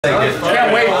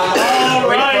Can't wait. Alright,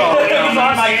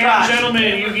 ladies and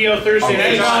gentlemen, Yu-Gi-Oh! Thursday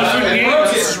Night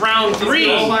Games. This is round 3. You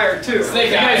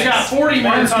guys got 40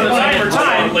 minutes on the timer.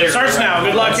 Time starts now.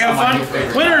 Good luck, have fun.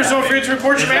 Winners, don't forget to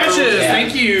report your matches.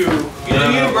 Thank you.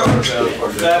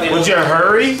 Would you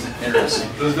hurry?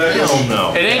 Hell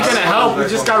no. It ain't gonna help. We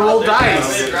just gotta roll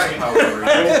dice.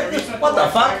 What the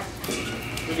fuck?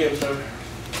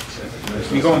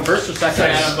 You going first or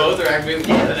second? Both are activated.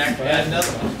 Then add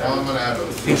another one. I'm gonna have it.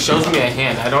 He shows me a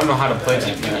hand. I don't know how to play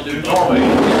that yet.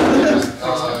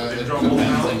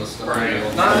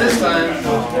 Not this time.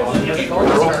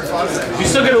 You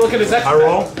still get to look at his extra. I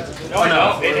roll? Oh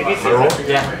no. I roll?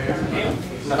 Yeah.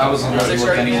 I was on 6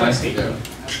 anyway. It's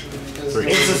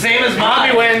the same as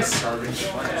Bobby wins.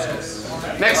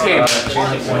 Next game.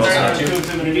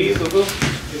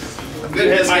 Good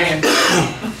hit, man.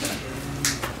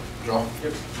 Draw.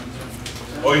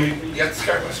 Oh, you got the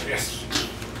card, yes.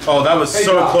 Oh, that was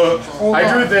so close. I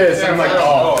drew this, and I'm like,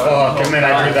 oh, fuck. And then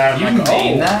I drew that. I'm like, oh.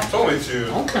 It's only 2.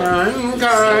 Okay.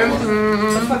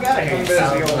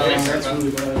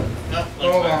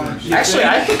 Actually,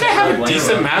 I think I have a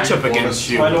decent matchup against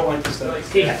you. I don't like this stuff.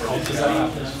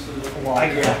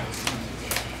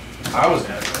 I was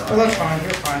gonna try. Oh, that's fine.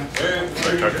 You're fine.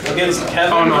 Against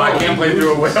Kevin. Oh no, I can't play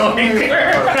through a Widowmaker.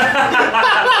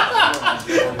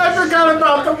 I forgot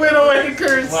about the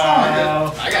Widowmakers.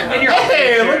 Wow.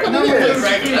 Hey, look at this.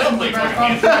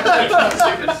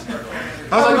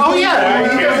 I was like, oh yeah.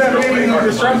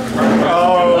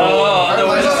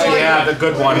 Oh, yeah, the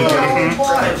good one.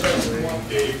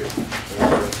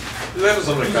 That was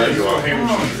something Kai you on.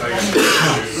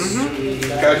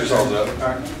 Kai just solves that.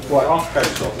 What? Kai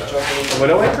just solves that. A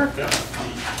Widowmaker?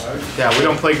 Yeah, we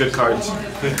don't play good cards.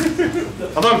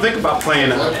 Although I'm thinking about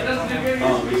playing it.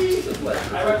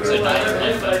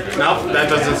 Nope, that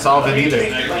doesn't solve it either.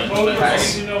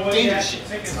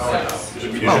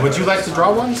 Oh, would you like to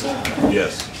draw one, sir?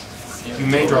 Yes. You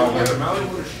may draw one.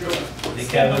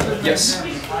 Yes.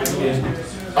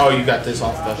 Oh, you got this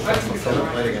off the...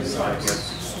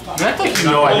 I think you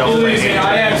know I don't play it.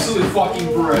 I absolutely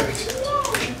fucking bricked.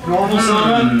 Normal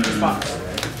summon?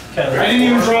 I didn't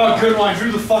even draw a good one. I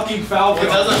drew the fucking Falcon. It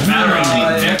doesn't matter. I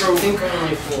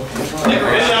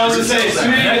was gonna say, as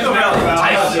soon as you get the Falcon,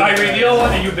 I reveal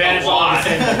one and you banish all the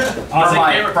same.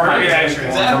 For my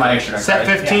extra. Set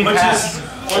 15 pass.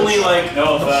 Only like the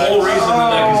whole reason the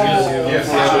deck is good. Yes.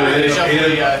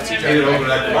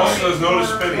 Also, there's no to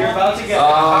spinning.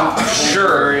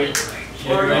 Sure. Do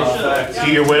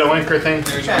your Widowmaker thing?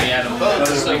 So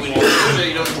when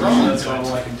you don't draw, that's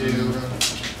all I can do.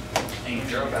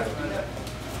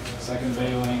 Second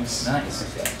Veilings. Nice.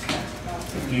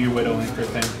 Do your Widowmaker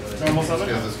thing. Normal summon?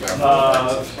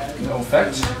 No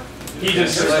effect. He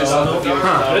just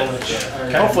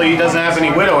Hopefully he doesn't have any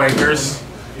Widowmakers.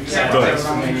 Good.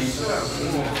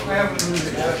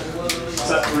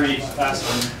 Set 3, fast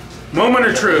one. Moment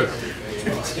of truth.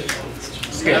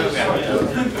 Scale. Yeah,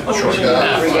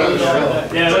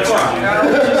 that's fine.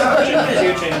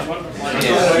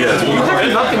 You have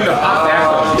nothing to pop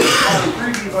down.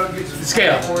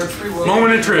 Scale.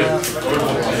 Moment of truth.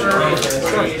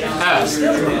 Ask.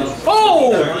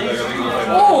 Oh!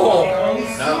 Oh!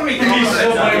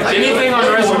 Anything on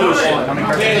resolution.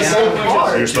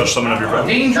 You're supposed to summon up your friend.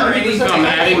 I'm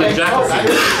adding the jackal.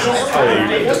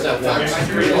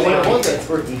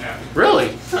 Really?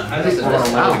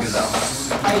 Wow.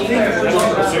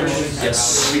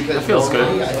 Yes. That feels good.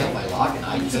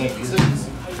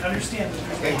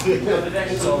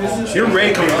 Your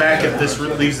Ray comes back if this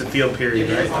leaves the field period,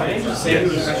 right?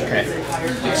 Okay.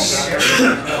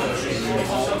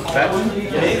 Effect?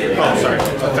 Oh, sorry.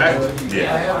 Effect? Yeah.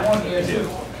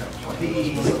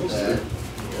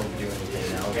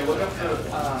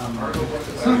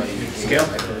 Scale?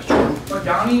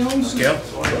 Scale?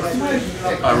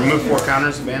 Remove 4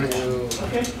 counters, advantage.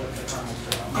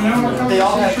 They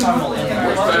all have tunnel in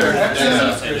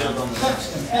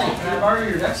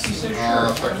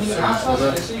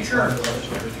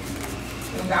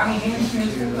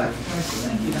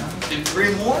And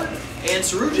 3 more? And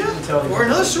Saruja? Or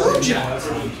another Saruja?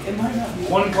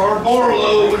 1 card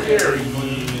Borlo.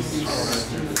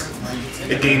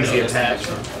 It gains the attack.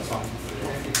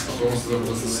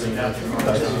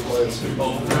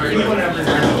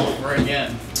 Over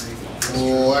again.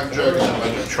 Blackjack and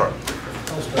magic chart.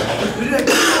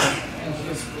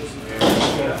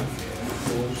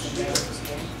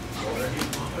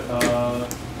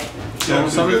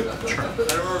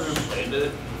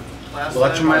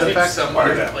 Election might affect.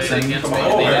 Someone played against me,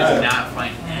 they did not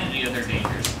find any other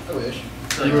dangers. I wish.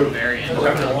 So like the very end. One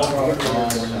of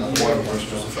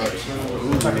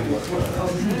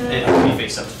It will be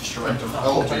face up to destroy.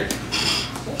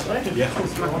 Yeah.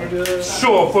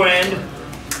 Sure, friend.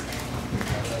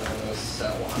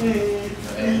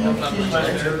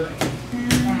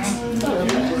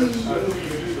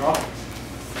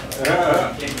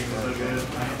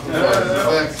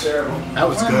 That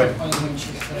was good.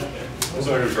 What's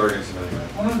our targets tonight?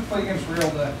 I wanted to play against real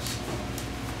decks.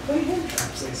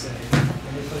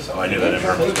 Oh, I knew that in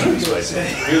purpose, but it's spicy.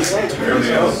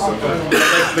 Everything else.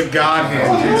 Like the god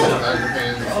hand.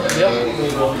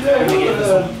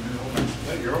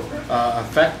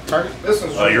 Effect target?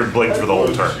 You're blinked for the whole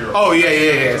turn. Oh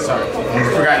yeah. Sorry, I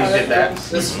forgot you did that.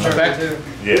 Effect.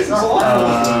 Yeah.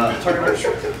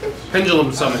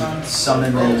 Pendulum summon.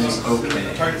 Summon is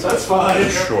okay. That's fine.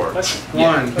 Sure.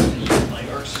 1,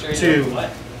 2.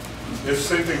 It's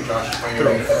the same thing Josh is playing.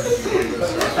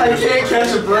 I can't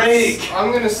catch a break.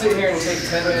 I'm gonna sit here and take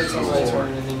 10 minutes on my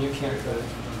turn, and then you can't go.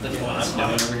 That's what I'm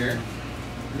doing over here.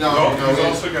 No, he's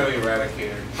also got an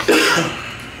eradicator.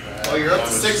 Oh, you're up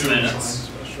to 6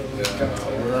 minutes.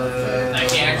 I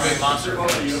can't activate monster.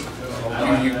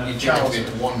 You challenge it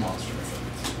to one monster.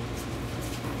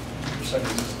 I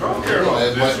don't care about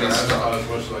this, not as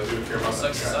much as I do care about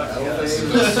that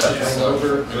guy.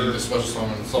 Over, I need to special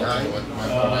summon something with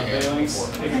my hand before.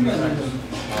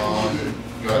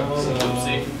 Go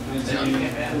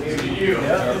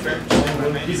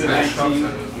ahead. He's an action.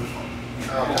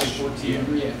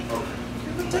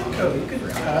 You could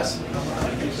pass.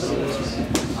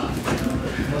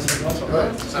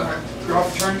 You're off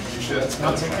the turn?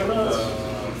 Not take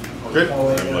Good.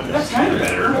 That's kind of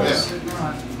better.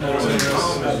 Yeah.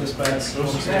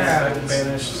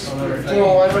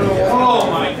 Oh, I don't know. Oh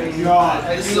my god. I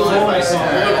still have my song.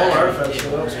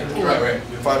 Right.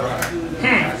 5 right.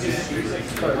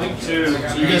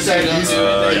 You can say these.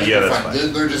 Yeah, that's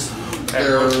fine. They're just,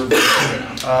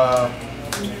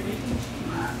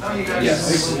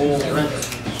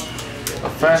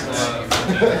 Effect.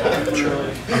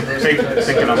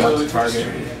 Thinking I'm on the target.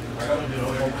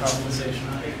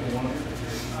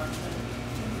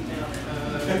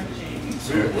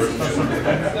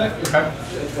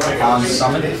 On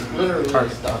summon.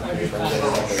 Target.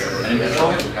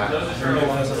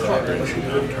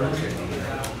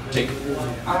 Take.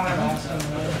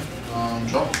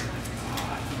 jump.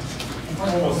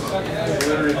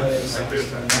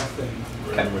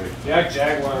 Jack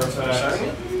Jaguar effect.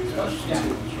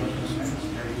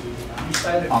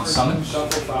 On summon. It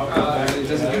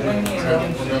doesn't give any.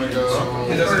 We're gonna go.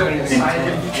 It doesn't do anything.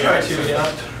 Try to,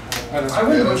 I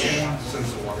wouldn't look at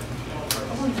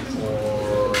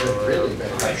Really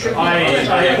bad. I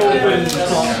opened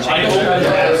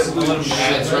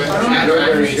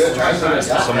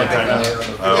Someone kind of.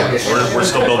 We're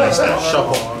still building this now.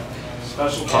 Shuffle.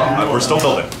 We're still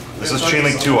building. This is Chain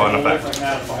Link 2 on effect.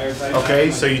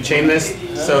 Okay, so you chain this.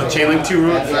 So Chain Link 2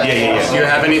 root. Yeah. Do you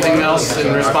have anything else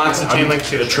in response to Chain Link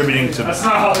 2? Attributing to.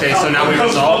 Okay, so now we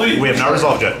resolve. We have not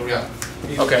resolved yet. Yeah.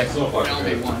 Okay.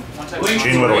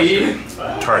 Chain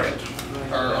Whittler. Target.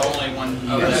 Or only one.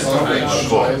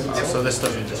 Cool. So this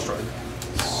doesn't destroy.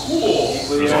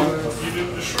 Resolve. You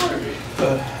didn't destroy me.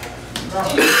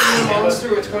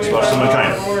 Special summon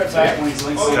kind of.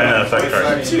 Kind of effect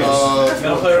card.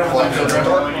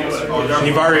 And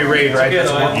you've already raid, right?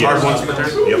 That's hard once per turn?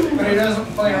 Yep. But he doesn't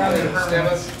play around in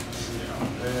permanent.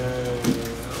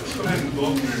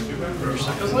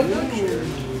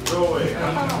 Go away.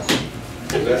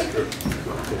 That's good.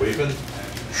 The weapon?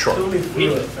 Sure.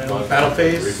 Battle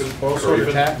phase. Full sword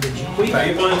attack.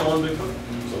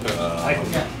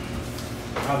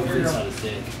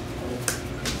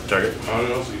 Target.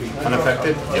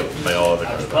 Unaffected. Yep. Play all other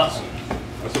cards.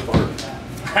 That's a fun.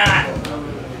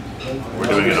 We're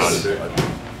doing it on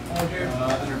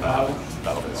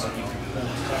battle phase.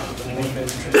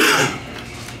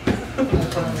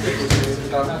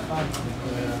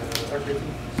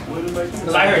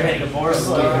 Because I heard hitting a board.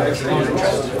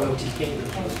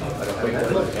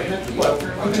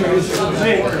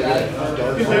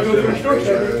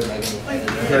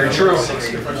 Very true.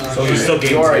 So you still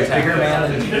gain bigger man.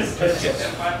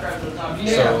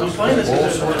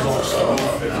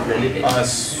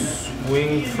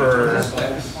 Swing for.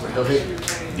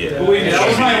 Yeah. That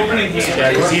was my opening hand.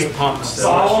 Yeah, because he's pumped still.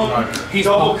 Solemn, he's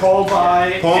double call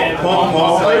by, Pump, pump,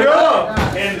 pump. There you go.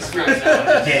 and the street.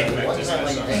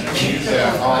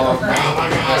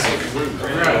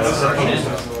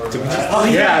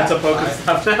 Yeah, it's a focus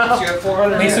stuff now.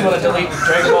 Basically, want to delete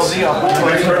Dragon Ball Z off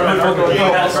my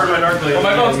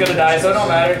phone's gonna die, so it don't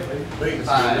matter.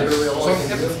 I'm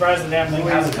surprised the damn thing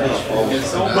hasn't finished.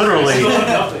 Literally.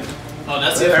 Oh,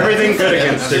 that's it. Everything good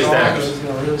against this deck.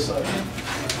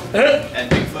 And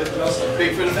Bigfoot.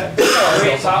 Bigfoot effect. But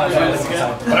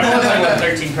I'm only playing with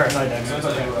 13 card side deck, so it's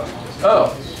okay.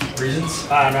 Oh. Reasons?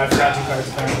 I'm not got 2 cards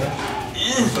apparently.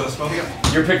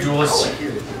 Your pick, Jules.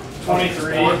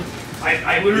 23.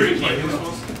 I literally can't do this.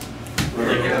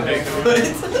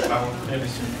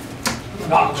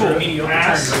 Oh, cool. Mediocre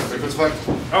turn. Bigfoot's fine.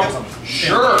 Oh,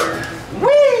 Sure.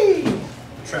 whee!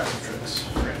 Traffic tricks.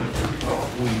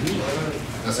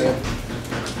 That's it.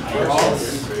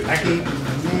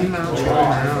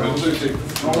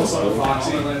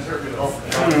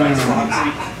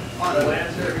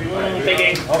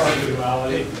 Thinking. I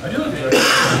do look good.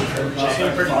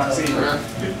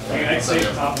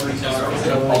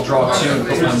 I'll draw 2 and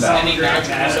put 1 back. Any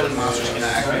natural monsters can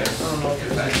activate.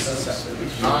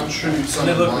 Non-tribute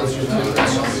summon monsters.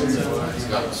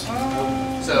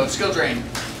 So, skill drain.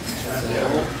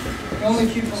 Only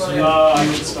keep alive.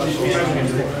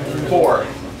 4.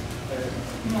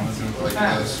 Like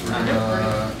this, we're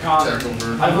gonna attack over.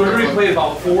 I've literally played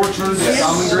about 4 turns of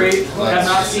Summon Great. Have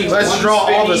not seen Let's one draw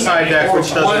all the spinny side deck, or which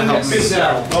doesn't one help me.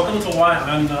 cell. Welcome to why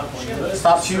I'm not playing this.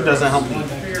 Stop 2 doesn't help me.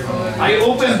 I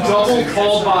opened double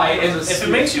called by and If it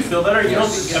makes you feel better, you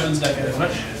don't do Kevin's deck as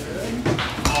much.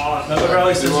 That's what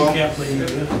Riley says you can't play either.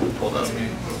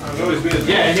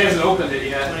 yeah, he hasn't opened it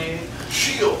yet.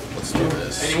 Shield. Let's do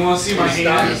this. And you want to see my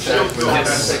hand?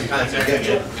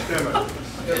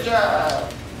 Good job.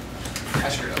 I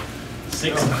screwed up.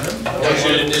 6 times? I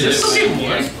should have did this. I'm still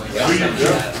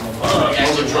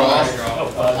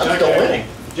winning.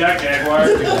 Jack Jaguar.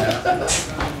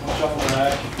 Shuffle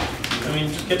back. I mean,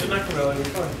 just get the Necrovelli, you're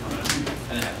fine.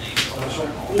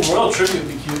 Ooh, Royal Tribute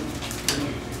would be cute.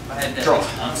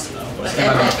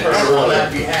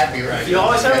 Be happy, right? You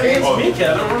always have it against me,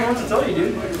 Kevin. I don't know what to tell you,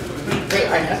 dude. Hey, I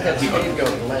just had Spain go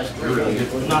the last 3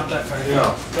 days. Not that card.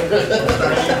 No.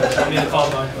 I need to call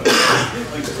back.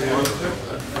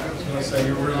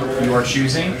 You are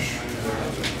choosing?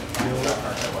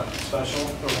 Special.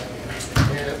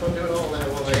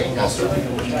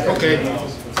 Okay.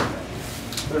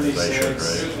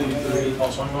 36. 33.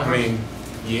 Also, I mean,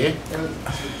 yeah.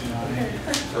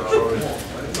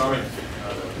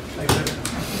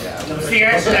 See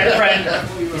your friend.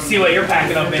 You see what you're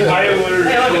packing up in here. Hey, look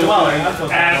at Dweller.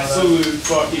 Absolute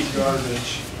fucking garbage.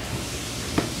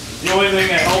 The only thing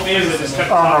that helped me is it just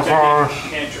kept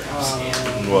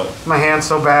What? My hand's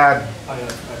so bad.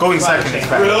 Going second is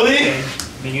bad. Really?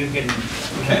 Then you can.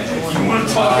 You want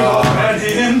to talk about bad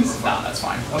hands? Nah, that's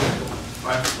fine.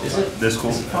 This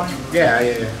cool? Yeah. I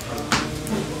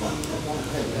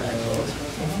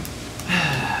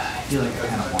feel like I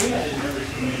kind of want that.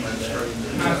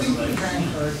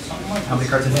 How many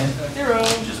cards in hand? 0.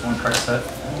 Just 1 card set. I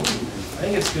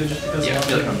think it's good just because Yeah, I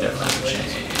feel like I'm definitely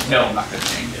change. No, I'm not going to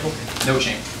change. No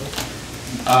change.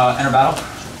 Enter battle.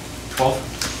 12.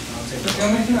 The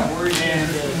only thing that worries me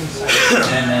is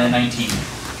And then 19.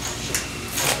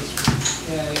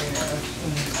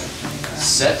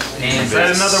 Set and Is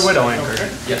that another Widow Anchor?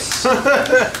 Yes.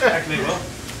 Activate well.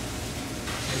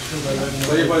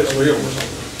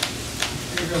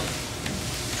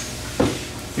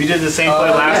 We did the same play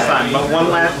last time, but 1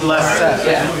 less set.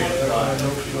 Yeah.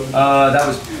 That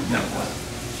was no.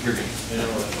 You're good.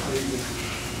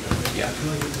 Yeah.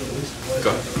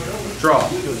 Go. Draw.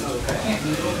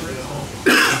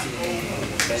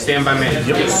 Stand by man.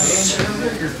 Yes.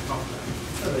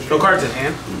 No cards in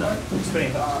hand.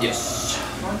 Yes.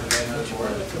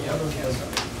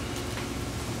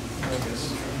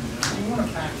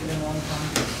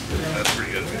 That's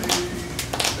pretty good.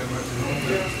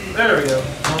 There we go.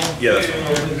 Yeah, that's fine.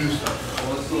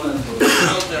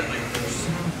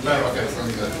 Okay,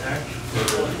 sounds good.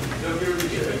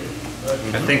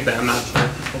 I think that I'm not sure.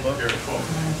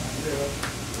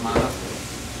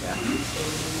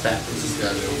 That. What's this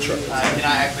guy do? Can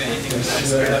I activate anything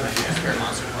besides Spirit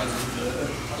Monster Present?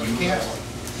 You can't?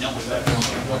 No.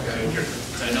 Okay.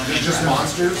 So no It's just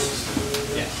monsters?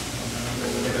 Yeah.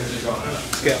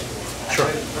 Scale. Sure.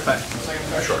 Back.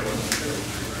 Sure.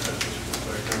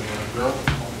 Girl?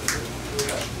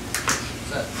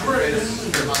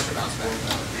 Spirit Monster bounce back.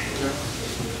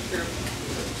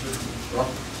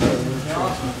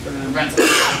 Rent. He's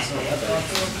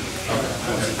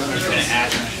gonna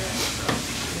add.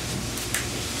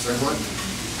 Second one?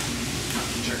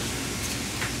 Sure.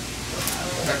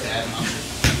 Start to add monsters.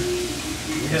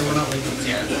 Yeah, we're not leaving.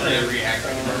 Yeah, they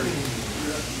reactivate her.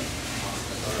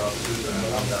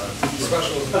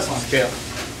 Scale.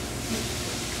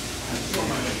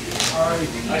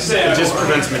 I say It just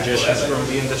prevents magicians from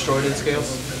being destroyed in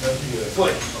scales.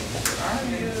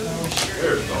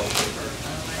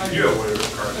 You have whatever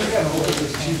card.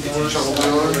 Shuffle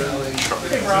dealer?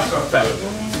 Back.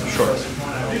 Sure.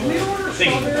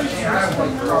 Thank you.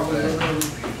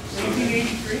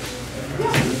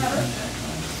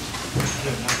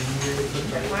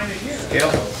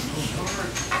 Scale.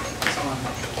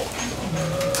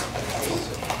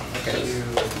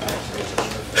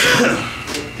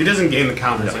 He doesn't gain the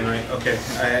counters in, right? Okay,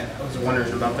 I was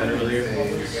wondering about that earlier.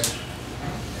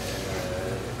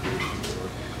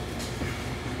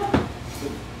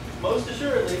 Most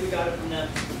assuredly, we got it from them.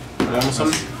 Almost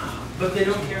summon? But they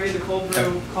don't carry the cold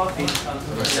brew coffee.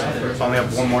 So only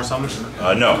have one more summon?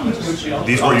 No.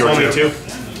 These were your only two.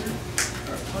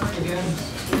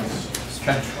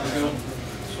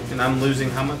 And I'm losing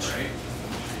how much?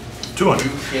 200.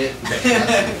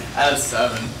 Out of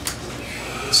 7.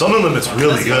 Summon limit's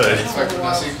really good.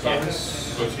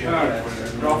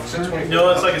 No,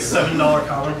 it's like a $7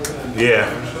 collar. Yeah.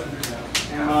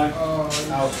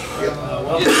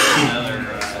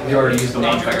 We already used the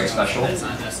one factor special. That's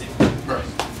not necessary.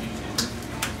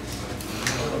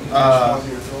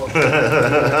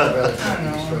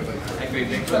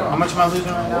 How much am I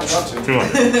losing right now? 200.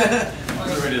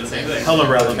 We're gonna do the same thing. Hella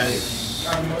relevant.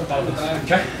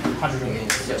 Okay. 100.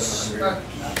 Yes.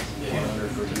 100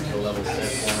 for detail level 6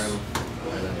 for him.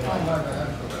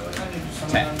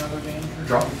 10.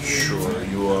 Drop. Sure,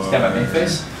 you are. Got my main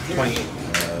face. 20.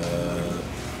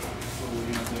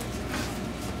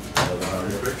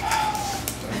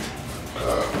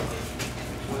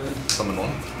 Summon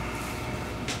one.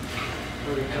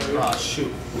 Oh,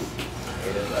 shoot.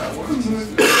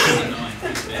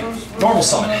 Normal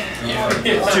summon.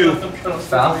 2.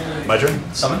 Foul. My turn?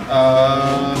 Summon.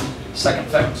 Second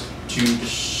effect. To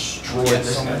destroy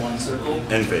this guy.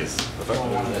 End phase. Effect.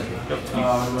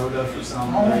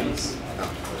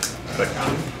 Effect.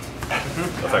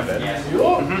 Effect that.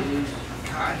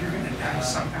 God, you're gonna die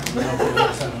somehow.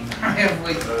 I have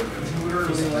like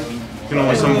literally like. You can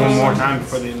only summon one more time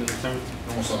before the end of the turn.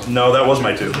 No, that was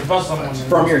my 2.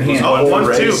 From your hand. Oh, or 1, 2.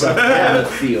 raise up on the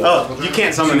field. Oh, you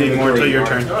can't summon anymore until your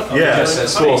turn. Yeah. Just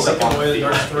says face up on the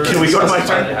field. Can we go to my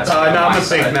turn? No, I'm gonna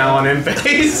think now on end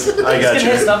phase. I got Can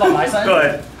hit you. stuff on my side? Go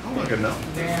ahead. Good enough.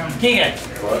 Keegan,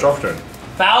 Draw for turn.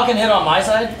 foul can hit on my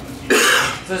side?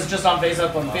 This is just on face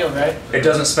up on the field, right? It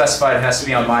doesn't specify it has to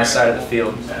be on my side of the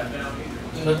field.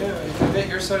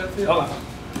 Your side of the field.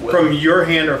 From your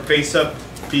hand or face up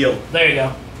field. There you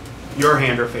go. Your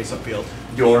hand or face up field.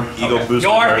 Your Eagle boost.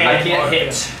 Your card. hand. I can't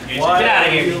hit. Get out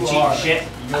of here, you cheap shit.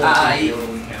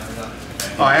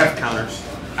 Oh, I have counters.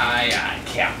 Aye,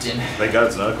 Captain. Thank God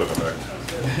it's not a quick effect.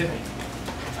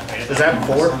 Is that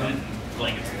 4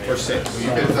 or 6?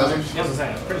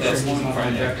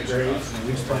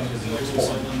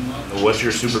 What's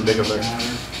your super big effect?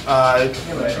 I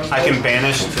can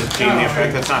banish to gain the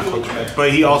effect. That's not a quick effect.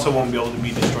 But he also won't be able to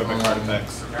be destroyed by card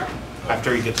effects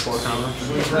after he gets 4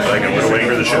 counters. But I can win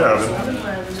the shit out of it.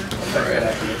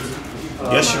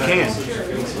 Yes, you can.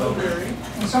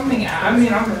 Something, I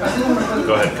mean, I'm.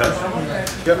 Go ahead, cut.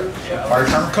 Yep.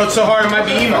 Cut so hard it might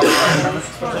be emo.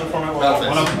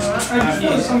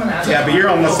 Yeah, but you're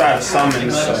on the side of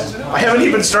summons. So. I haven't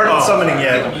even started summoning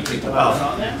yet.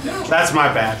 Oh, that's my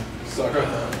bad.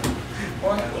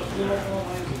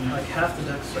 Like half the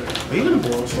decks. Are you gonna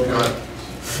blow so good?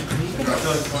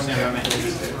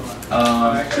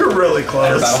 You're really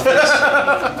close.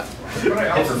 I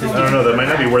don't know, that might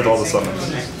not be worth all the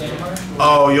summons.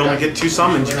 Oh, you only get 2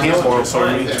 summons. You can't boil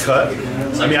sword me. Cut?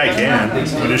 I mean, I can. We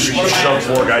just shove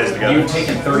 4 guys together. You've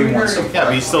taken 31 so far. Yeah,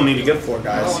 but you still need to get 4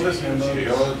 guys. I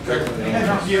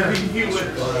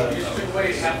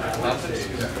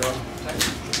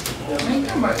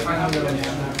think I might find out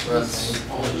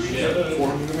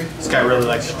This guy really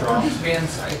likes to draw.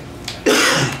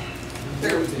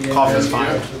 Cough is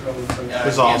fine.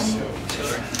 Resolves.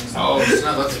 Oh, it's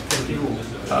not, that's pretty cool.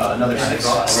 Another 6.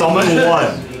 Summon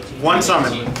 1. 1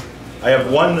 summon. I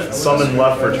have 1 summon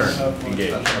left for turn.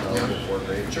 Engage.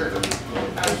 Sure.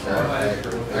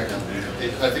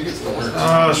 I think it's the worst.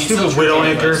 Oh, stupid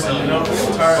Widowmaker.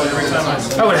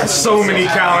 I would have so many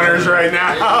counters right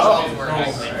now.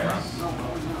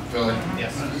 Philly.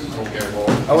 Okay, well.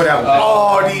 I would have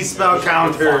all these spell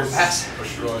counters. That's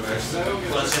really nice.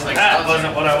 That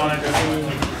wasn't what I wanted to do.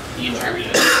 He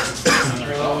contributed.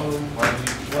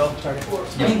 Well, target. Go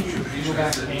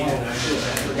back to me. I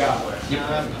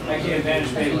can't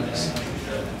advantage payments.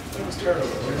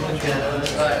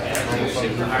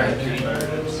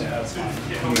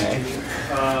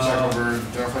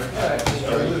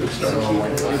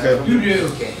 You do.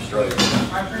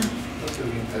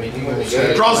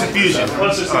 Draws the fusion.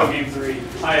 Let's just go game 3.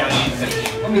 I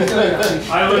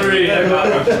literally have not.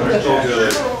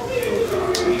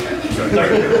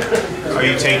 Are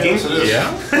you taking?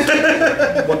 Yeah. Hey,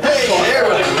 there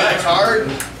was that card.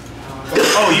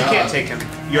 Oh, you can't take him.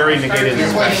 You already negated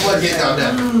his effect.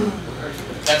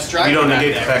 That's You don't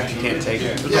negate the effect, you can't take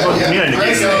it. What the fuck do you mean I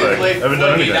negated the effect? I haven't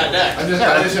done anything.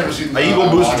 I just never seen I eagle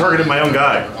boost targeted my own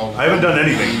guy. I haven't done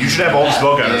anything. You should have all the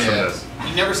spell counters from this.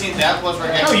 You've never seen that plus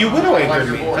right No, you widow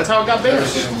anchored me. That's how it got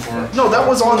banished. No, that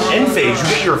was on end phase. You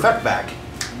get your effect back.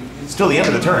 It's till the end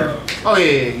of the turn. Oh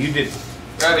yeah, you did.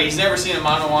 Right, but he's never seen a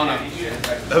Monowana.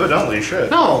 Evidently, shit.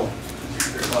 No.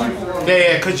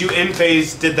 Yeah, because you in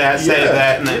phase did that, say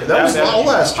that, and that was all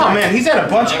last turn. Oh man, he's had a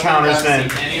bunch of counters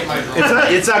then.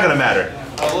 It's not gonna matter.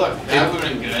 Oh look, that would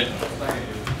have been good.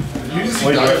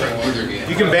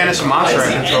 You can banish a monster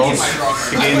it controls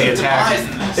to gain the attack.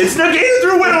 It's negated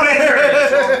through Widow Anchor!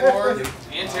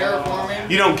 And terraforming.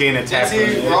 You don't gain attack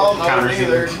with counters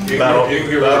either. Battle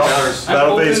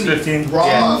phase 15.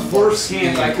 Raw, first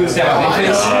Can't like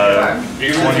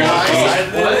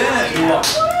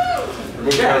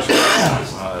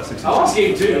Uh,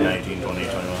 16, 19, 20,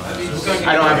 21. I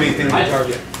don't have anything to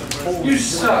target. You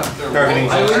suck. Targeting.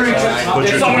 I literally kept Put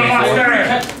your Someone 24. monster!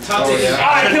 I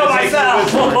killed myself!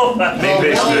 Make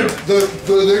phase 2.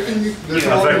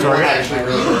 Effect target. Actually,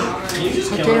 really. This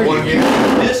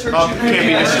hurts you. Can't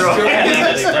be destroyed.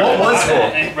 What was cool?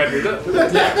 This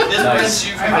prevents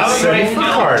you from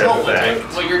Card effect.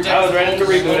 Well, your deck I was ready to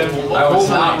reboot him. I was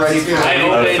not ready for I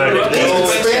obeyed the Effect.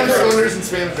 rules. Spam Stoners and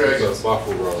Spam Dragons.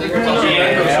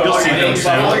 You'll see them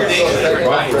soon.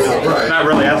 Not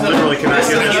really. I literally cannot get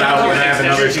this out when I have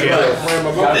another scale.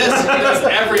 This does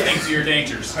everything to your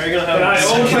dangers. Are you gonna have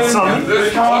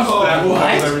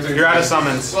You're out of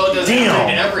summons. Well, it does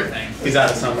everything. He's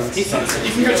out of summons. You can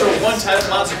control one type of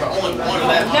monster, but only one of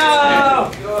that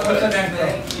monster.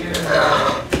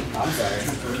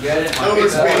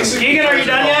 Egan, are you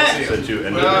done yet? Said to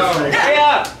end Hurry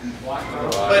up!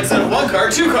 But instead of one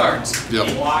card, two cards. Yep.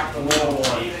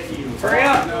 Hurry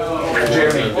up!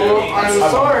 I'm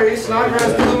sorry,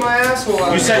 Snodgrass blew my asshole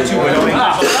out. You said two widowing.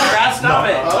 Stop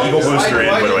it! Eagle booster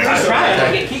and Widow I Anchor. tried.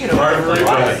 I get Keegan over. I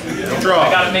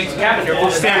Draw. gotta make the cabin here.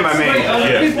 Stand by me.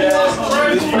 Yeah.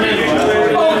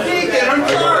 Oh, Keegan, I'm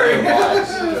sorry.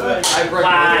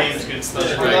 Lies.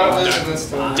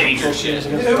 Dangerous shit.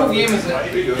 What game is it?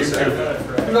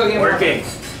 What game? Working.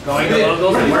 Going to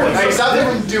locals and working. Hey, stop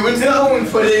them from doing so and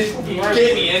put it,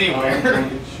 get me anywhere.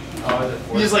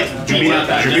 You just like beat out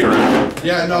that dude.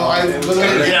 Yeah, no, I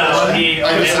literally. No, I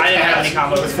didn't have any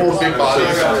combos. 4 big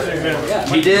bodies.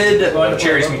 He did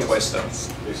cherries me twice though.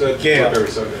 Gale.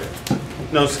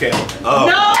 No scale. Oh.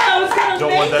 No, I was gonna Don't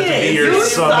make want that to be it. your You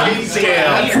summon suck.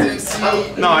 Scale.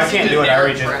 No, I can't do it. I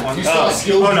already did one. You saw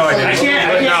skills. Oh no, I didn't. I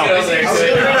can't No. go there.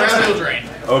 Skill drain.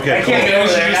 Okay, I can't cool.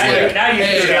 go there. Now you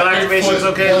can Scale activation's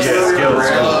okay? Yeah, skills. I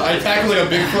tackled like a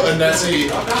Bigfoot and Nessie.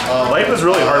 Life is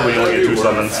really hard when you only get 2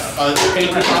 summons.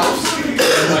 Paper tops.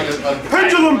 And like a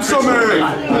Pendulum summon!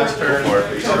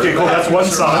 Okay, cool. That's 1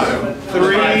 summon.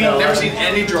 3, Never seen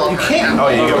any draw. You can't. Oh,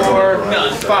 you go. 4,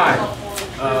 None. 5.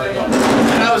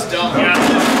 That was dumb.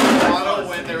 Auto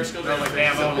when they were skill drain like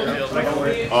damn. On And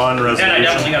I resolution.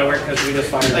 definitely gotta work because we just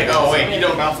fired. Like, oh wait, you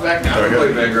don't bounce back now.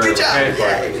 Okay. Good job.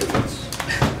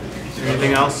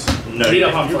 Anything else? No, Beat you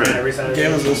up on you're fine good. every Saturday.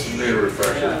 2. I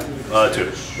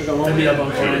beat up on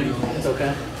fine. It's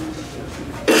okay.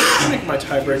 make my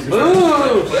tiebreaker?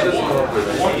 Ooh!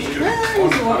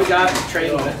 What we got?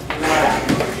 Trade on it.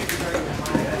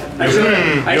 You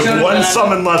have 1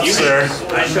 summon left, sir.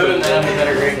 I showed him that I'm a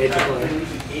better grade age to play.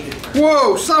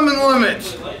 Whoa, summon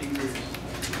limits.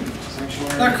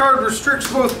 That card restricts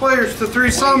both players to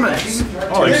 3 summons.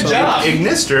 Oh, good job.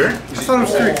 Ignister? I thought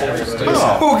it was 3.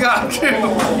 Oh god, dude.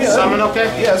 Summon okay?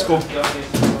 Yeah, that's cool.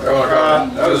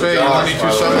 That was you need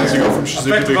 2 summons, you go from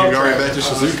Shizuku to Gigari back to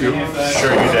Shizuku.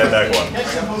 Sure, you did back 1.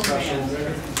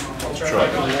 Sure.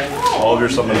 All of your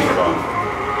summons are gone.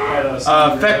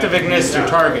 Effective Ignister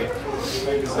target.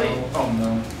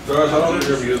 Josh, I don't think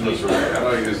you're using this right. How do I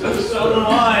use this?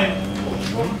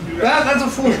 That's a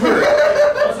full hurt.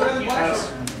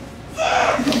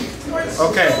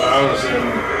 Okay. I was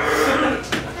assuming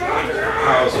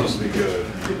how it's supposed to be good.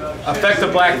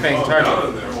 Effective Black Fang target.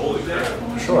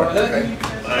 Sure. Thing.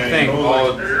 I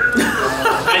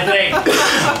think.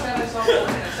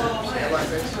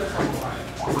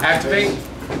 Activate.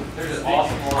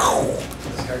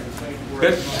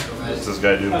 Good. What's this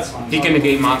guy do? He can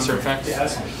negate monster effects.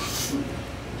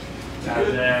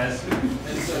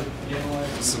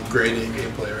 Some great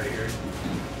gameplay right here.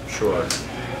 Sure.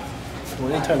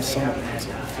 Well, anytime someone has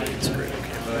it's great.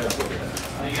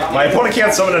 My opponent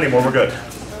can't summon anymore, we're good.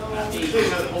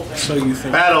 So you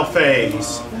think? Battle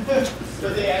phase.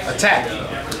 Attack.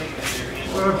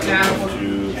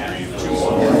 2, 3,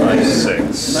 4, 5,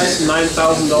 6. Nice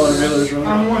 $9,000 village run.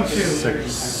 I'm 1, 2.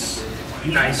 6.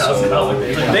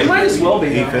 $9,000. They might as well be.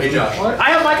 850. I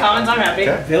have my comments. I'm happy.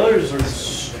 Okay. Villagers are.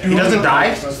 He doesn't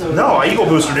die? No, I Eagle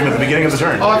Boosted him at the beginning of the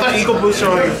turn. Oh, I thought Eagle Booster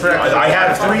only for I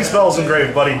had 3 spells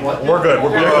engraved, buddy. We're good.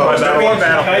 We're good. By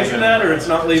battle. Kaiju that, or it's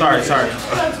not leaving? Sorry.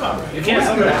 You can't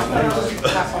summon that.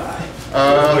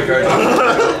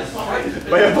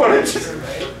 My opponent.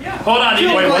 Hold on.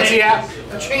 Wait, what's he at?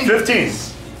 15.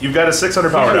 You've got a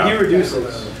 600 power He down.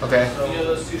 reduces. Okay.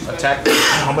 Attack.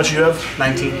 How much you have?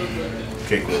 19.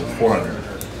 Okay, cool. 400.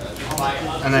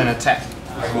 And then attack.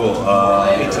 Cool.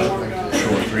 18.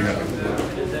 Sure,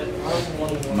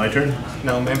 300. My turn?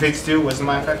 No, Manfix 2 wasn't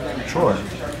my effect. Sure.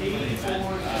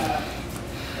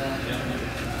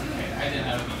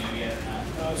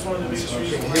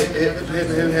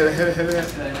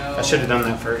 I should have done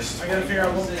that first. I gotta figure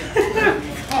out what.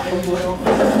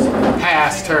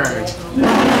 Pass turn.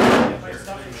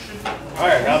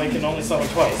 Alright, now they can only summon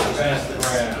twice.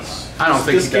 I don't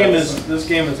think This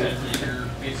game is it.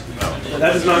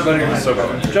 That is not going to So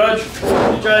Judge,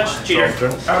 cheater.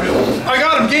 turn. I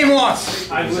got him. Game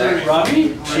lost. I literally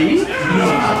Robbie? Cheat?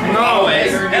 No way.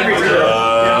 Every turn.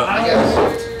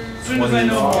 As soon as I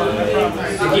know more,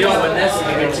 if you don't win this, you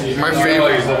get to. My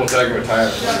favorite. He's double tagging with tire.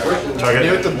 Target. You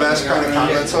know what the best kind of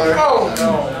comments are? Oh, no.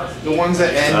 The ones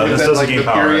that end this with that, doesn't like, gain the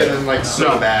power, period right? and like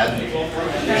so bad.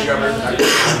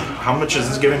 How much is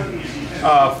this giving?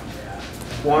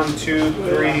 1, 2,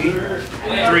 3,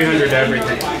 300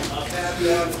 everything.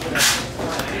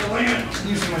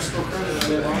 Using my skill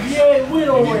credit. Yay,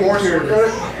 Widow Need more sword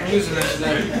credit? I'm using it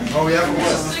today. Oh, yeah.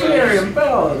 Scary and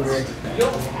bell.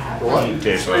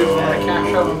 Okay, so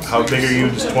how big are you?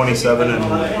 Just 27 and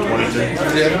 22? Do you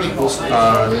have any cool stuff? I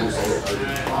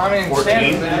mean,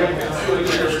 14.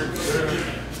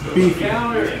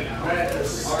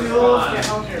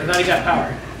 And now you got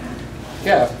power.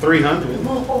 Yeah, 300.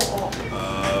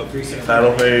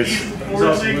 Battle phase.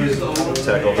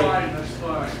 Attack open.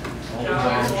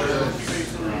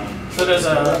 So there's a.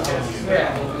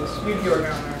 yeah. Yugioh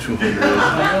down there.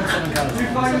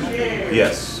 200.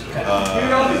 Yes.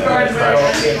 Crash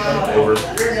over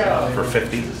for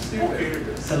 50.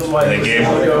 And then game.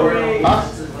 Huh?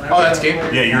 Oh, that's game.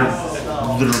 Yeah, you're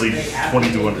literally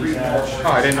 2,200. Oh,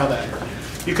 I didn't know that.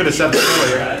 You could have said that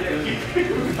earlier.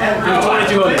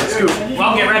 22 Scoop.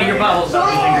 Well, get ready. Your bubbles.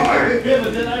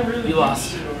 You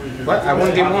lost. What? I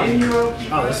won game 1.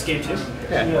 Oh, this is game 2?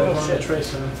 Yeah. Oh, shit,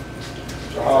 Trace.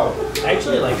 I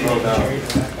actually like cherry.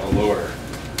 Oh, Lord.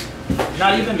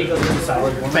 Not even because it's a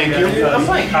solid one. Thank you. I'm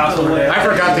playing Castle today. I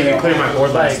forgot that you cleared my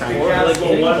board last time. Like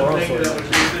hitting Moral Sword.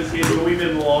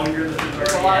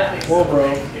 Whoa, bro.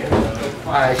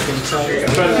 I can tell you.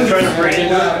 Trying to break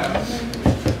into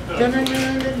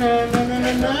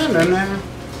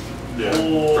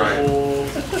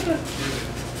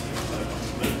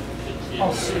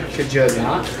Could you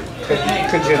not?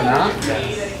 Could you not?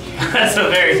 That's a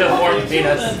very tough form of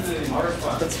peanuts.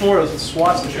 That's more of a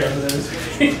swastika than it is.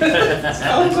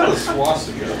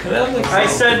 I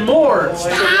said more.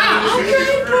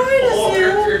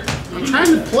 I'm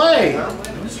trying to play.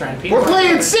 I'm just trying to We're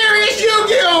playing serious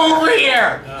Yu-Gi-Oh over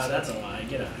here. That's a lie.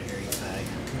 Get out of here, you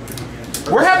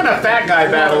fag. We're having a fat guy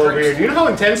battle over here. Do you know how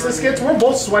intense this gets? We're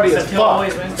both sweaty as fuck.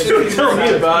 Dude, tell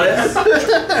me about it.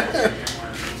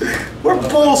 We're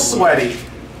both sweaty.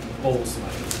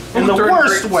 In the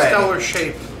worst way. Stellar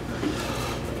shape.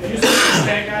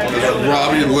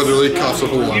 Robbie literally costs a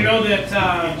whole You lot. know that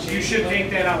you should take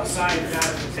that outside, not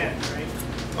in the tent, right?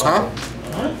 Huh?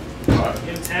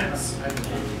 In tents,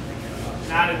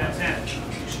 not in a tent. You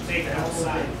should take it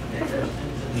outside.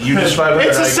 You just 500.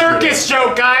 It's a circus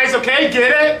joke, guys, okay?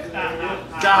 Get it?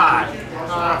 God.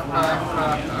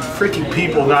 Freaking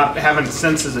people not having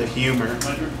senses of humor.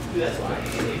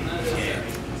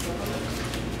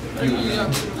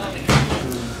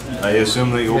 I assume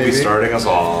that you'll be starting us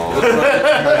all.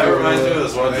 That reminds me of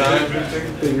this one time.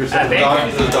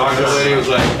 The doctor lady was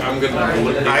like, I'm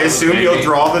gonna. I assume you'll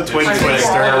draw the Twin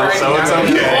Twister, so it's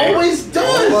okay. Always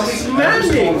does. He's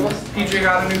mending. PJ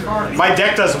got a new card. My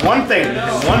deck does one thing,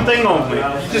 and one thing only.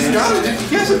 Just got it.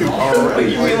 He has a new power, right?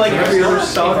 You mean like every other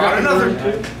solid another?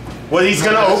 What he's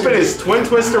gonna open is Twin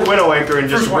Twister Widow Anchor and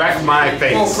just wreck my Oh,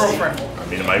 face. girlfriend. I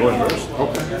mean, am I going first?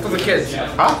 For the kids.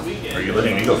 Huh? Are you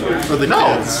letting me go first? For the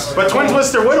No, kids. but Twin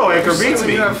Twister Widow Anchor beats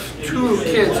me. You have 2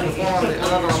 kids with one on the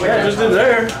other on the Yeah, just did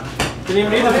there. Didn't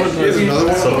even need the There's foot. another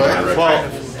one on the way. Well,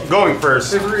 going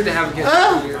first. They've agreed to have a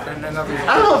another.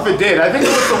 I don't know if it did. I think it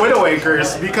was the Widow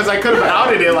Anchors because I could have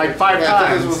outed it like 5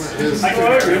 times. I'm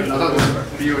going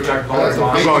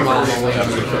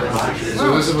first.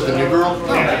 So this is with the new girl?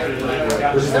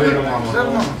 This is the new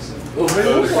mama.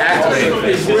 Activate.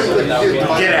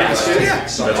 Get ass.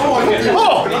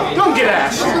 Oh, don't get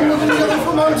ass.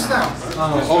 For months now.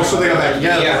 Oh, so they got back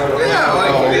together? Yeah,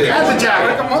 like That's a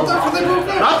jacket. a month after they broke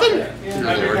up. Nothing?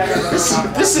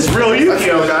 This is real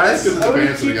Yugioh, guys.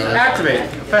 Activate.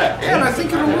 Effect. Yeah, and I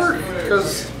think it'll work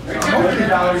because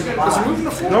it's moving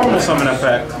to Florida. Normal summon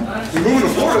effect. You're moving to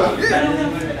Florida?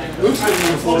 Yeah. Luke's moving to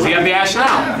Does Florida. he have the ash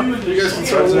now? You guys can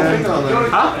start moving on that.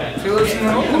 Huh? He lives in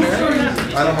the open area.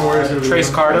 I don't know where he's going to be. Trace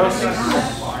Cardos.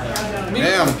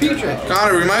 Damn.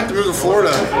 Connor, we might have to move to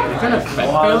Florida.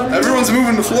 Everyone's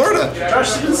moving to Florida.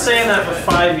 Josh has been saying that for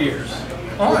 5 years.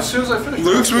 Oh, as soon as I finish.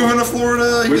 Luke's moving to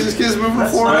Florida. His kid's moving to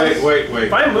Florida. Wait.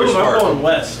 If I move, I'm going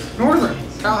west. Northern.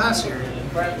 Tallahassee area.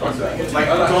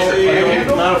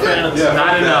 Not a fan of this.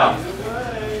 Not enough.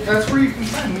 That's where you can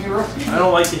find me, bro. I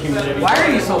don't like the humidity. Why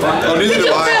are you so bad? Oh, neither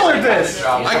do I. this.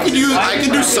 I can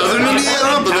do Southern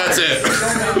Indiana, but that's it. I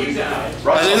think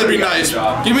that'd be nice.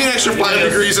 Give me an extra 5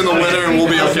 degrees in the winter and we'll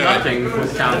be okay. Nothing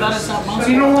with counters.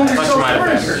 You no longer sell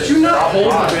Electromite furniture. Do you not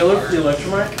Hold the bailiff for the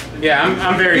electromite? Yeah,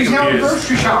 I'm very He's now a confused.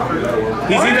 grocery shopper.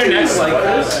 He's either next like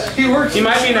this. He works. He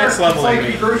might be next level like like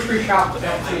me. a grocery shop.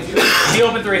 He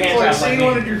opened 3 hand Like, traps say like you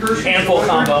wanted me. your grocery Handful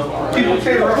combo. People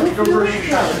pay rough to go grocery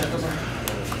shopping.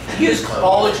 He is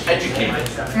college educated.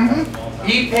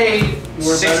 He paid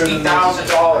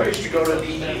 $60,000 to go to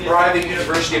the private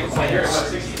University of Clarence.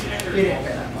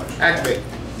 Activate.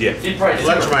 Yeah. He probably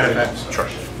Electromite effect. Sure.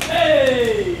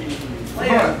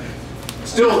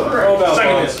 still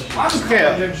Second this. Okay.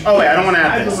 Oh wait, I don't want to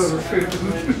add this.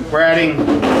 We're adding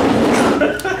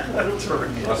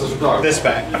this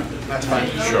back. That's fine.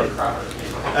 Sure.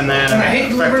 And then And I hate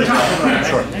delivering time.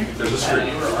 Sure. There's a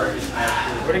street.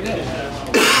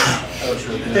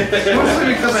 Mostly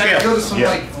because I had to go to some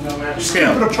like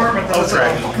scale. stupid apartment that was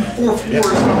Okay. like 4 floors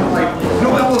and I'm like no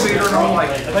elevator and I'm like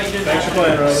Thanks for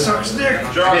playing, Riley. sucks dick.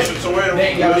 Josh, it's a way to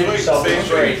lose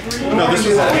weight. No, this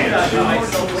was a hand. I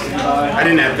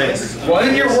didn't have this.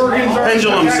 Then your organs are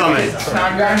Pendulum summon. Now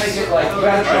you gotta make it like you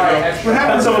gotta try it. What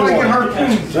happens if I get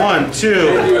harpoons? 1,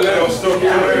 2, That'll still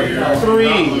get there. 3,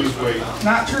 Lose weight.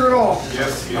 Not true at all.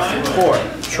 Yes. 4.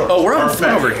 Oh, we're on foot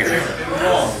over here.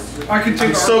 I could take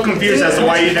I'm so confused as to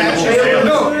why you didn't hold fail.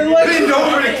 No, bend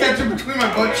over to catch it between my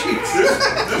butt cheeks.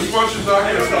 This bunch is not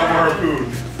gonna stop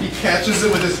harpoon. He catches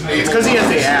it with his navel. It's because he has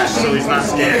the ash, so he's not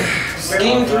scared.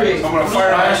 Game 3. I'm gonna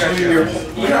fire ash at you.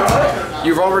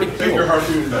 You've already Take your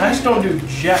harpoon I back. just don't do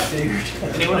jack, dude.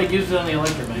 Anyone that uses it on the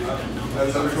electromite.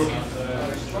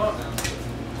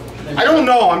 I don't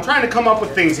know. I'm trying to come up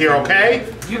with things here, okay?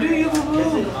 You do you have a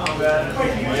move.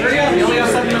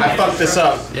 I fucked this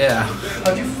up. Yeah.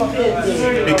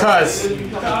 Because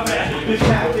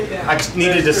I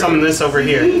needed to summon this over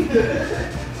here. Maybe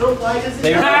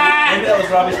that was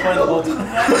Robbie's plan the whole time.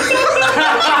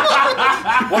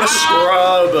 What a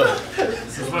scrub.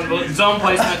 This is one of zone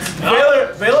placements.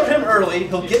 Veiler him early,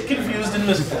 he'll get confused and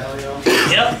misplay.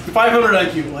 Yep. 500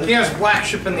 IQ. He has black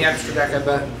ship in the extra deck, I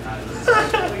bet.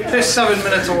 It's 7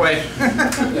 minutes away.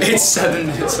 It's 7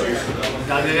 minutes.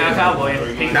 Gotta go down cowboy.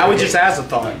 Now we just has a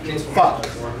thought. Fuck.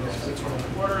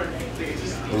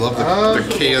 I love the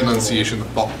K enunciation. The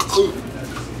fuck.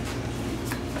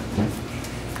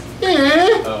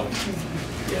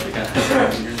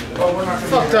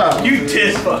 Fucked up. You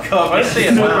did fuck up. I say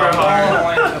it super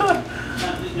hard.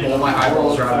 All my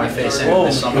eyeballs are out of my face. And I'm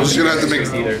just gonna have to make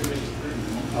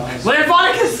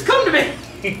Lamphonicus, come to me!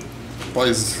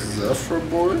 play Zephyr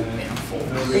boy.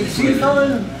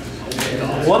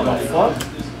 What the fuck?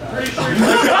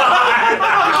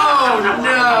 Oh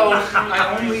no! I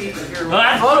only hear Well,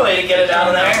 that's one way to get it out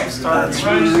of there.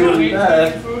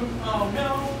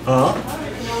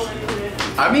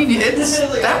 I mean,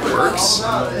 that works.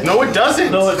 No, it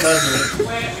doesn't. No, it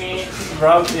doesn't.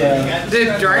 Rob, yeah.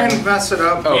 Did Duran mess it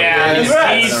up? Oh, Yeah,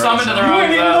 he's summoned to the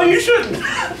wrong zone. You shouldn't.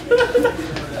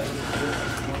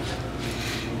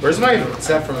 Where's my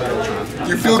Zephyr Metatron?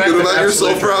 You feel good about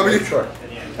yourself, Robbie?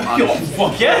 Yo,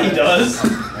 fuck yeah, he does. I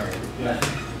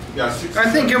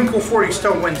think MCO 40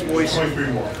 still wins, boys.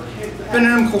 Been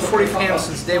an MCO 40 fan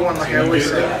since day one, like I always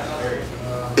say.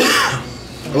 I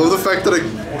love the fact that I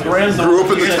grew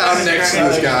up in the town next to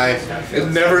this guy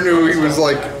and never knew he was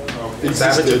like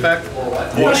Savage existed. effect?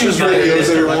 Watch his videos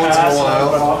every once in a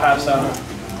while. I'll pass out.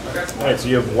 Alright, so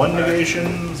you have 1 negation.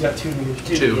 He's got 2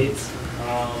 negations. 2.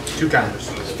 2 counters.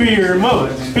 Spear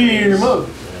mode. Spear mode.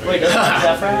 Wait,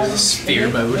 doesn't Spear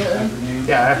mode.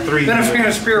 Yeah, I have 3. Then if you're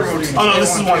in spear mode. Oh no,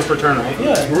 this is once per turn, right?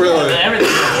 Yeah. Really?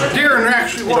 Darren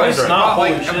actually was. It's Not not,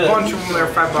 like holy a shit. bunch of them. They're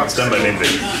 $5. Done by name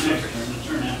date.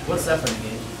 What's that for the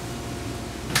game?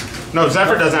 No,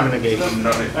 Zephyr doesn't have a negate.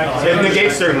 It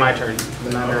negates during my turn.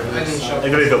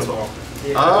 It could be built spell.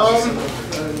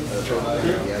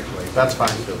 That's fine.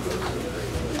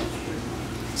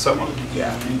 Somewhat.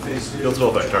 Yeah. Build spell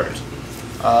effect target.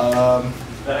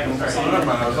 Never mind,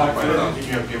 I was off by 1,000.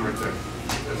 You have game right there.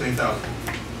 That's 8,000.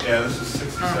 Yeah, this is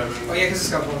 67. Oh yeah, because it's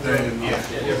got one. Then, yeah.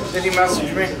 Did he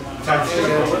message me? I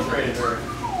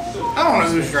don't know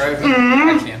who's driving. I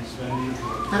can.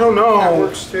 I don't know. That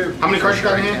works too. How many cards you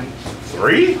got in hand?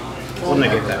 3? We'll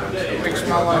negate that. Makes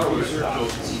my life easier.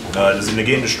 Does it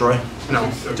negate and destroy? No,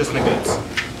 just negates.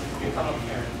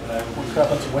 Oh crap,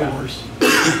 that's way worse.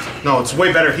 No, it's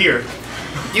way better here.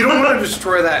 You don't want to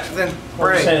destroy that, then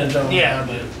We're right. saying it don't. Yeah.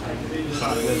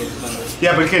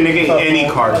 Yeah, but it can negate any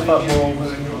card.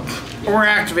 Or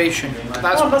activation.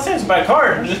 That's I'm not saying it's a bad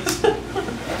card.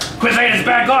 Quit saying it's a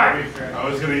bad card. I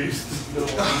was going to use.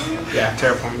 Yeah,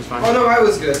 Terraform is fine. Oh no, I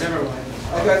was good. Never mind.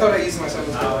 I thought I used myself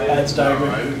as good. That's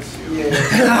diagram. I didn't see it.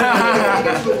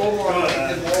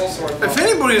 If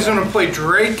anybody's gonna play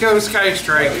Draco Sky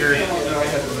Striker,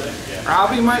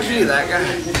 Robbie might be that guy.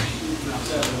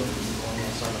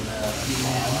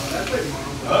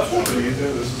 That's one of these.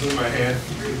 This is in my hand.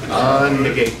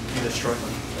 Negate. Destroy.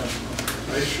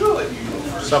 I should let you go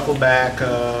first. Shuffle back. I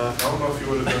don't know if you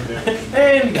would have done damage.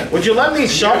 And Would you let me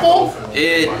shuffle?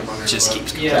 It just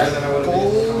keeps going.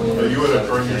 Or you would have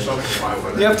burned yourself for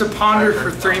 500. You have to ponder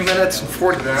for 3 minutes and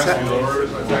 40 Did I ask you seconds. lower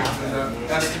attacks than that?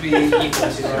 Has to be equal to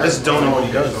I just don't know what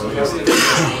he does.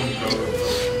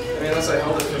 unless I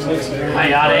held it for something. I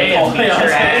got it. Oh, beat your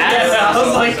ass. I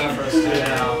was like,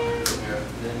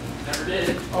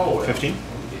 Oh, 15?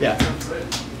 Yeah.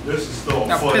 this is still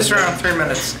Now fun. piss around 3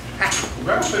 minutes. We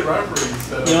gotta play rivalry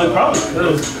instead of. you know, probably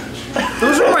could.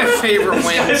 Those are my favorite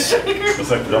wins.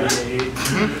 Looks like the double.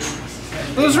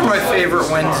 Those are my favorite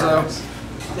wins though. I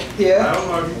Yeah. don't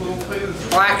know if people don't play this.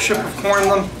 Black Ship of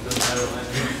Cornland.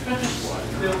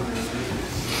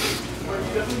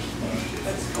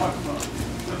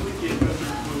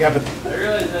 Yeah, but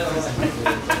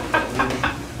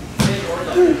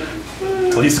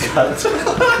Please cut.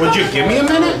 would you give me a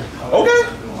minute? Okay.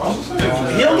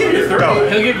 He'll give you 3.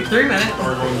 He'll give you 3 minutes.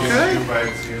 We're going to get two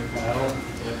bags here.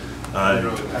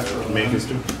 Main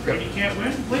custom. You can't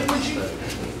win? Wait, would you?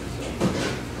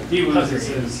 He loses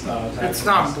his. It's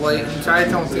not blatant. I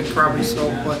don't think probably so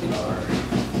blatant.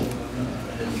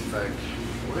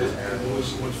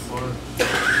 What's fun?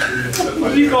 What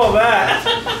do you call that?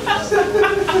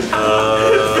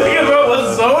 Think about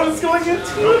what zone it's going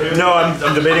into? No,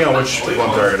 I'm debating on which one I'm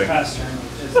targeting.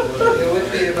 It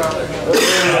would be about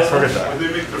Target that. They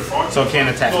make the front. So it can't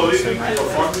attack. No, they make the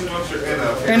front monster and a.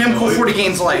 and him cool 40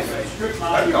 gains life.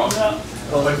 That'd be awesome.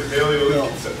 Like the daily elite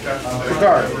captain.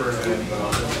 Guard. I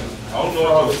don't know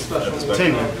about the special.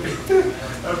 Continue.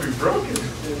 That'd be broken.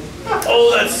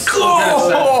 Oh, that's cool.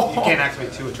 You can't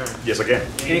activate 2 a turn. Yes, I can.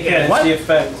 You can. What? The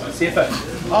effect. It's the effect.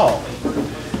 Oh.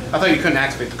 I thought you couldn't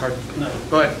activate the card. No.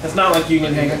 Go ahead. It's not like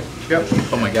Union Hanger. Yep.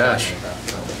 Oh my gosh.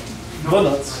 Well,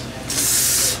 nuts.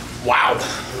 Wow.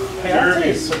 Hey, I'll tell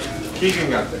you such. Keegan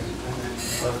got there. I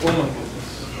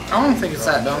don't think it's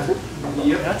that dumb. I'll tell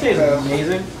you it's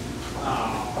amazing.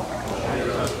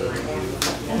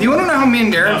 Do you want to know how me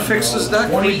and Darren fixed this deck?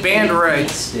 We banned Ray. You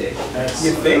think?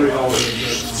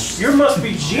 You must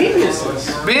be geniuses.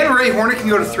 Ban Ray, Hornet can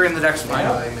go to 3 in the deck's fine.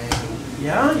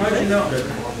 Yeah? How'd you know?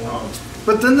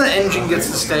 But then the engine gets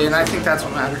to stay, and I think that's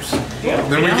what matters.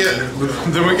 Then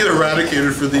we get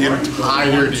eradicated for the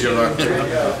entirety of our turn.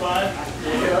 Yeah.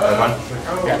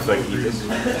 So I can eat this.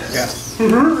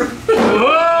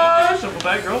 Shuffle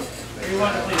back, girl. You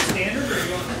want to play standard or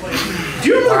you want to play?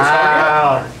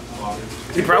 Wow.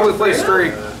 He probably plays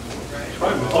 3.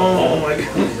 Oh my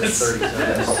goodness.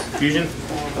 Fusion?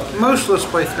 Most of us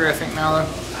play 3, I think, now, though.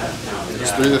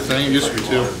 Is 3 the thing? It used to be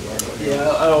 2.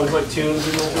 Yeah, I always like 2 in the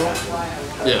dual.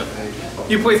 Yeah.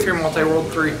 You play 3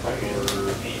 multi-world 3.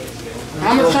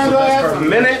 How much time do I have? A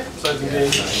minute?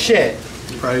 Shit.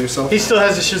 Proud of yourself? He still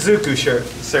has a Shizuku shirt.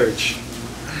 Search.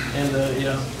 And,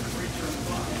 yeah.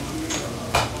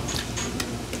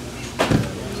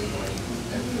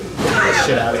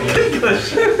 Shit out of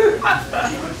here.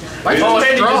 Why Oh, you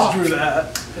Andy draw? just drew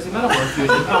that. Because he metal one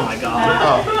fusion. Oh my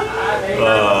god.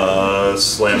 Oh,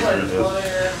 Slam through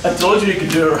this. I told you could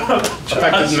do it.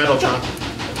 effective metal chunk.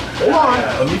 Hold on.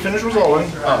 Let me finish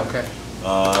resolving. Oh, okay.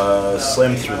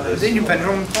 Slam through this. Didn't you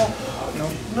pendulum call? No.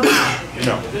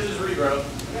 No.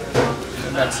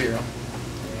 That's 0.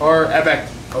 Or add back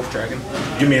Oath Dragon.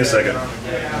 Give me a second.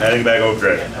 Adding back Oak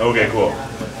Dragon. Okay, cool.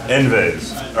 End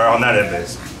phase. Or not end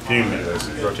phase. Fume phase.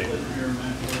 Rotate.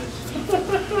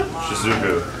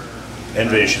 Shizuku. End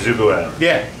phase. Shizuku out.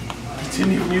 Yeah.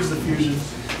 Didn't even use the fusion.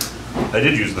 I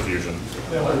did use the fusion.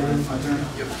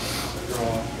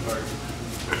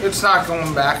 It's not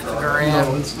going back to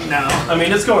Grand. No. I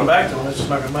mean, it's going back to them. It's just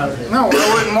not going to matter. No,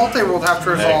 multi will have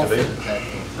to resolve.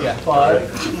 Yeah. 5,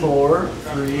 4,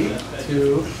 3,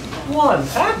 2, 1.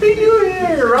 Happy New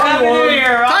Year! Happy New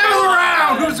Year! Time of the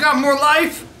round! Who's got more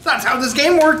life? That's how this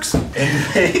game works. End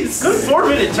phase. Good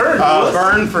 4-minute turn.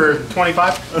 Burn for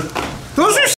 25. Those are